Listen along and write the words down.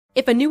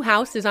If a new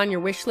house is on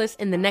your wish list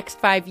in the next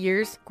 5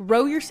 years,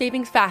 grow your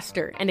savings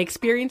faster and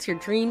experience your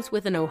dreams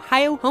with an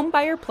Ohio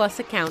Homebuyer Plus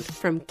account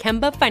from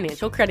Kemba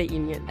Financial Credit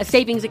Union. A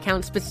savings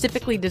account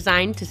specifically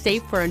designed to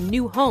save for a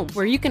new home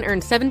where you can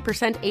earn 7%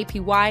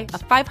 APY,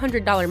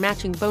 a $500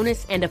 matching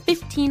bonus, and a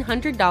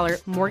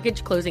 $1,500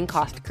 mortgage closing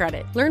cost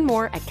credit. Learn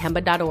more at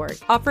Kemba.org.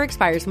 Offer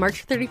expires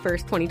March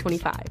 31st,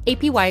 2025.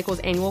 APY equals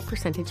annual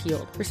percentage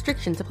yield.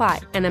 Restrictions apply.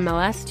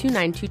 NMLS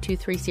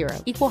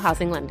 292230. Equal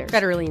housing lender.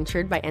 Federally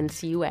insured by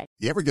NCUA.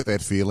 You ever get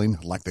that feeling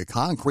like the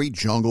concrete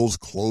jungle's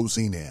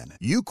closing in?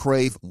 You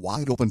crave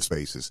wide open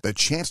spaces, the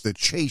chance to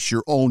chase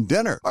your own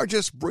dinner, or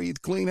just breathe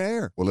clean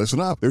air. Well, listen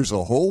up. There's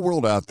a whole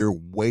world out there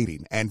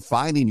waiting, and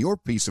finding your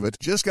piece of it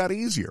just got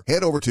easier.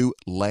 Head over to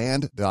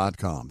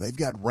land.com. They've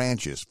got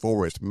ranches,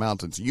 forests,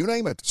 mountains, you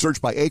name it. Search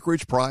by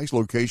acreage, price,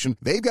 location.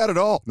 They've got it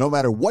all. No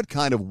matter what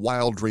kind of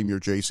wild dream you're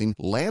chasing,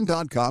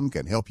 land.com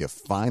can help you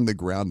find the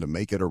ground to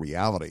make it a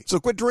reality. So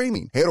quit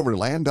dreaming. Head over to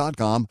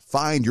land.com,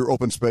 find your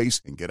open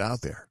space, and get out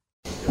there.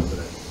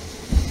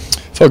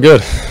 Felt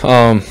good. Be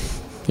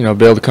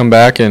able to come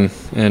back and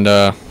get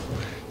the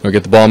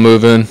ball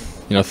moving,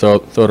 throw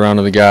it around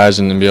to the guys,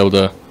 and then be able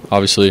to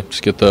obviously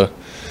just get the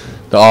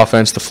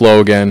offense, the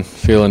flow again,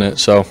 feeling it.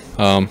 So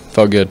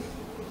felt good.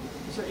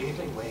 Is there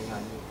anything weighing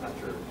on you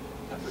after the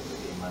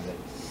game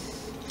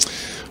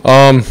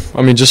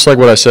Monday? Just like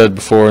what I said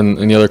before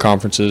in the other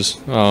conferences,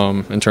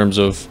 in terms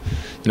of,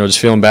 just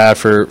feeling bad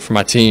for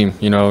my team,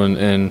 and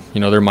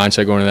their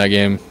mindset going into that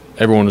game.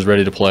 Everyone was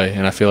ready to play,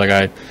 and I feel like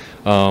I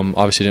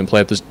obviously didn't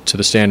play up to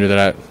the standard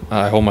that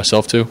I hold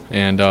myself to,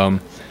 and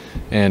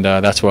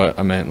that's what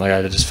I meant. Like,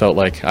 I just felt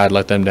like I'd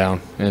let them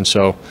down, and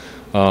so,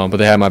 but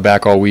they had my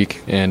back all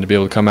week, and to be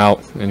able to come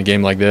out in a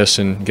game like this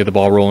and get the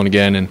ball rolling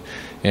again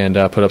and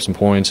put up some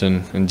points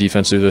and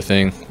defense do their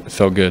thing, it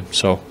felt good.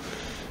 So,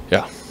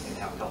 yeah. And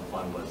how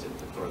fun was it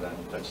to throw that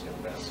touchdown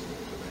pass?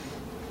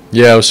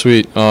 Yeah, it was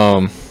sweet.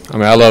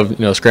 I love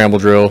scramble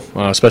drill,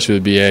 especially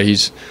with BA.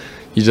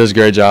 He does a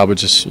great job of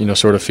just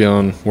sort of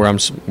feeling where I'm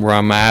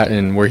at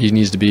and where he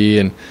needs to be,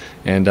 and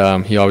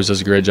he always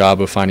does a great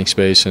job of finding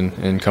space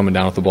and coming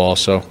down with the ball.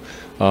 So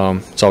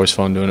it's always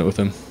fun doing it with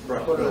him.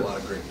 Brian, there are a lot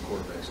of great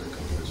quarterbacks that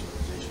come through this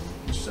organization.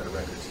 You just set a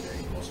record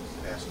today, most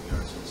passing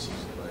yards in the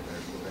season by a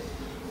quarterback.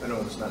 I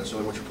know it's not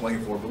necessarily what you're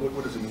playing for, but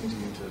what does it mean to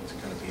you to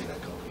kind of be in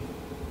that company,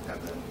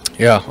 have that?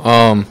 Yeah.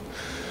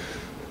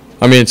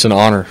 It's an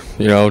honor,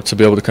 to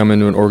be able to come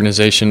into an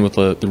organization with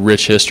the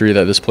rich history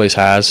that this place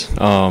has.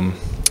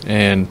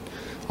 And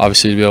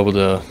obviously to be able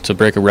to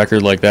break a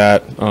record like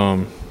that,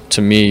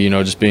 to me,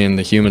 just being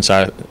the human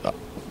side of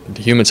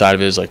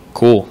it is like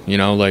cool.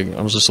 Like,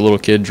 I was just a little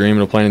kid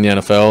dreaming of playing in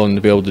the NFL, and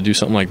to be able to do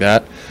something like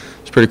that,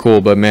 it's pretty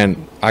cool. But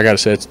man, I gotta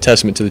say, it's a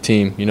testament to the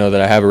team,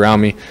 that I have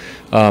around me,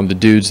 the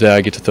dudes that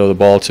I get to throw the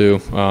ball to,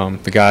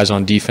 the guys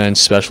on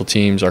defense, special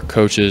teams, our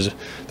coaches,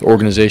 the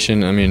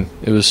organization.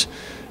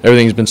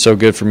 Everything's been so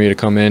good for me to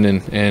come in,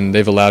 and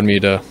they've allowed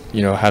me to,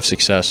 have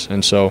success.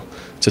 And so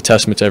it's a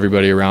testament to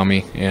everybody around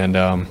me, and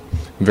I'm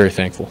very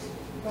thankful.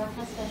 Well,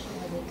 how special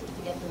was it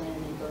to get the win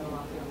and go to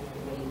locker room and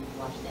everybody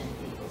watch the end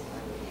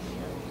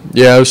of the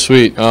Yeah, it was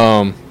sweet.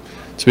 To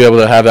be able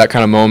to have that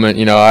kind of moment,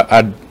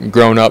 I'd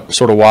grown up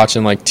sort of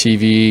watching like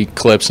TV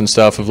clips and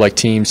stuff of like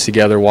teams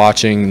together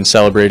watching and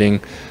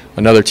celebrating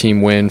another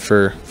team win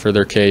for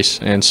their case.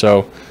 And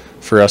so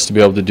for us to be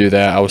able to do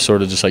that, I was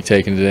sort of just like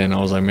taking it in. I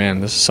was like,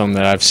 man, this is something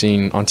that I've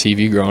seen on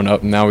TV growing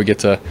up, and now we get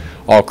to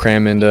all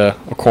cram into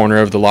a corner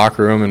of the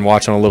locker room and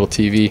watch on a little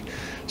TV.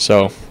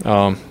 So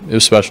it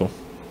was special.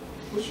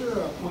 What's your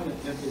point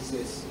of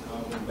emphasis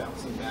when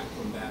bouncing back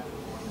from that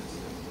performance?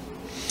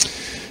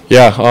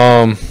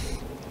 Yeah,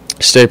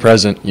 stay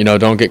present.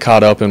 Don't get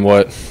caught up in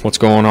what's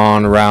going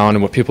on around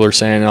and what people are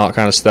saying and all that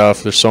kind of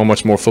stuff. There's so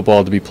much more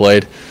football to be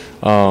played.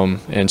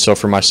 And so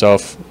for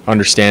myself,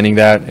 understanding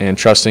that and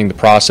trusting the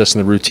process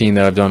and the routine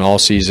that I've done all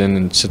season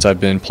and since I've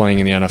been playing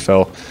in the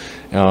NFL,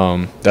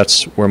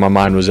 that's where my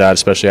mind was at,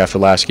 especially after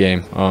last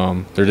game.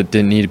 There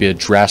didn't need to be a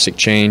drastic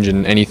change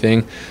in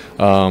anything.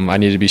 I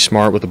needed to be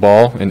smart with the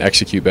ball and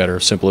execute better,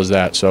 simple as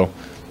that. So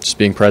just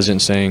being present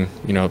and saying,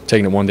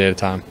 taking it one day at a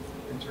time.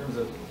 In terms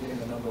of getting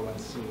the number one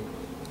seed,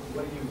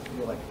 what do you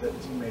feel like the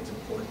teammates'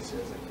 importance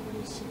is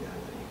when you see that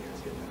you guys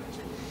get that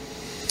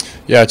achievement?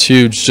 Yeah, it's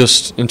huge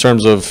just in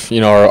terms of,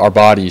 our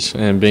bodies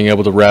and being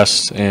able to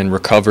rest and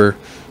recover.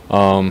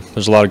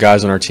 There's a lot of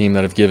guys on our team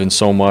that have given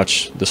so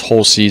much this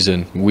whole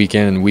season, week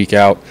in and week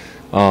out,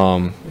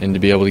 and to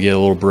be able to get a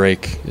little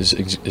break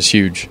is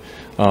huge.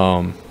 We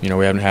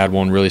haven't had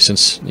one really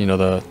since,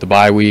 the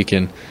bye week,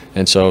 and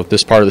so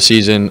this part of the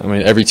season,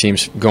 every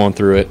team's going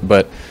through it,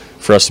 but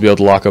for us to be able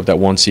to lock up that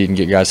one seed and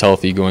get guys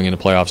healthy going into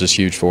playoffs is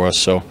huge for us.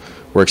 So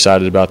we're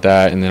excited about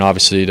that, and then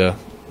obviously to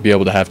be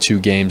able to have 2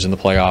 games in the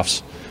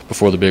playoffs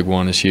before the big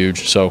one is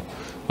huge. So,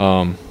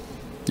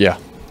 yeah.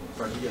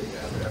 Frank, you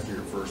guys, after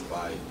your first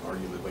bye,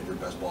 arguably like your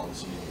best ball of the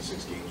season, the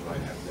 6 games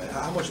right after that,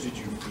 how much did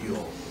you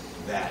feel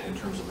that in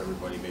terms of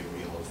everybody maybe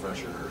being a little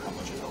fresher, or how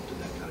much it helped in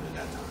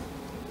that time?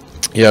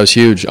 Yeah, it was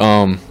huge.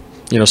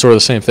 sort of the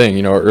same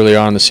thing. Early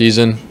on in the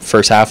season,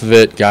 first half of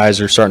it, guys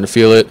are starting to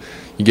feel it.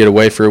 You get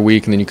away for a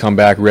week, and then you come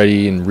back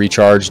ready and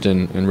recharged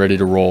and ready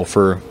to roll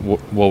for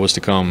what was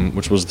to come,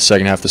 which was the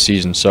second half of the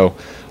season. So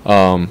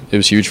it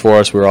was huge for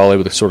us. We were all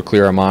able to sort of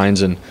clear our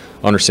minds and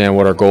understand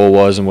what our goal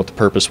was and what the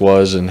purpose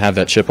was and have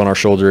that chip on our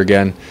shoulder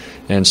again.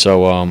 And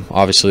so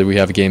obviously we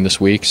have a game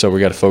this week, so we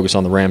got to focus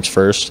on the Rams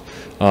first.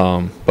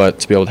 But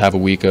to be able to have a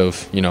week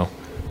of,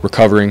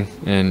 recovering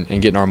and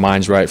getting our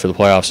minds right for the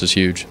playoffs is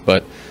huge.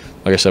 But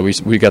like I said,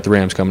 we got the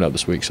Rams coming up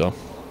this week, so.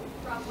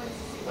 Rob, what is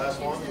the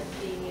significance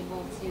of being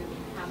able to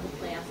have the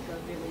playoffs go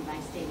through Levi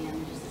Stadium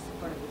and just the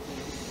support of the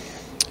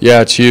fans there?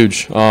 Yeah, it's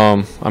huge.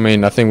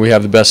 I think we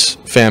have the best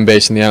fan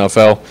base in the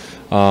NFL.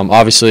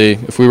 Obviously,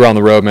 if we were on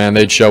the road, man,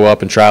 they'd show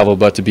up and travel,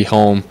 but to be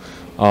home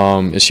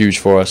is huge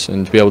for us.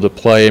 And to be able to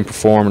play and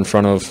perform in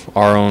front of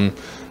our own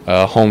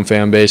home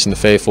fan base and the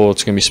faithful,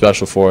 it's going to be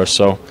special for us.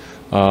 So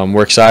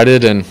we're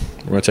excited, and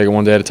we're going to take it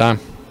one day at a time.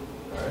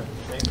 All right.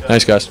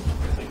 Thanks, guys.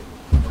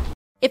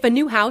 If a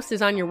new house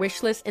is on your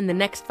wish list in the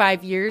next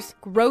 5 years,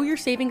 grow your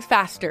savings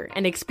faster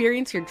and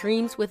experience your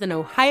dreams with an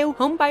Ohio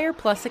Homebuyer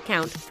Plus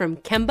account from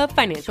Kemba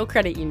Financial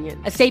Credit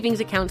Union. A savings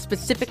account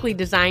specifically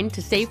designed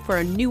to save for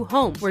a new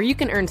home, where you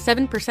can earn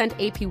 7%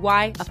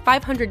 APY,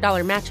 a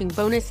 $500 matching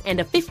bonus,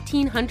 and a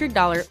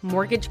 $1,500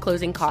 mortgage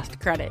closing cost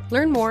credit.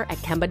 Learn more at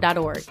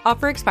Kemba.org.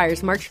 Offer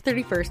expires March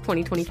 31st,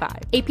 2025.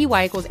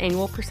 APY equals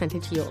annual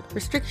percentage yield.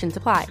 Restrictions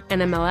apply.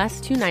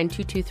 NMLS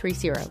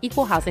 292230.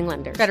 Equal housing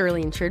lender.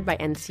 Federally insured by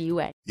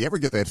NCUA. You ever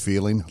get that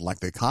feeling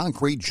like the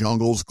concrete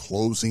jungle's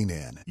closing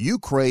in? You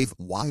crave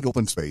wide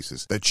open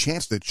spaces, the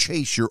chance to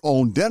chase your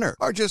own dinner,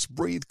 or just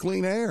breathe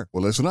clean air.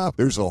 Well, listen up.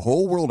 There's a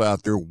whole world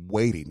out there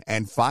waiting,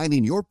 and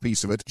finding your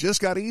piece of it just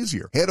got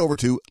easier. Head over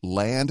to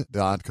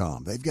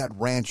land.com. They've got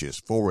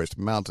ranches, forests,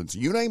 mountains,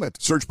 you name it.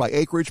 Search by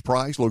acreage,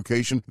 price,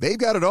 location. They've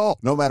got it all.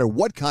 No matter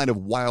what kind of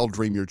wild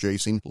dream you're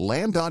chasing,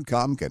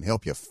 land.com can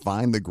help you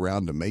find the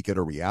ground to make it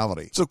a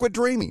reality. So quit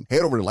dreaming.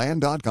 Head over to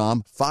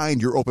land.com,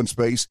 find your open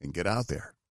space, and get out there.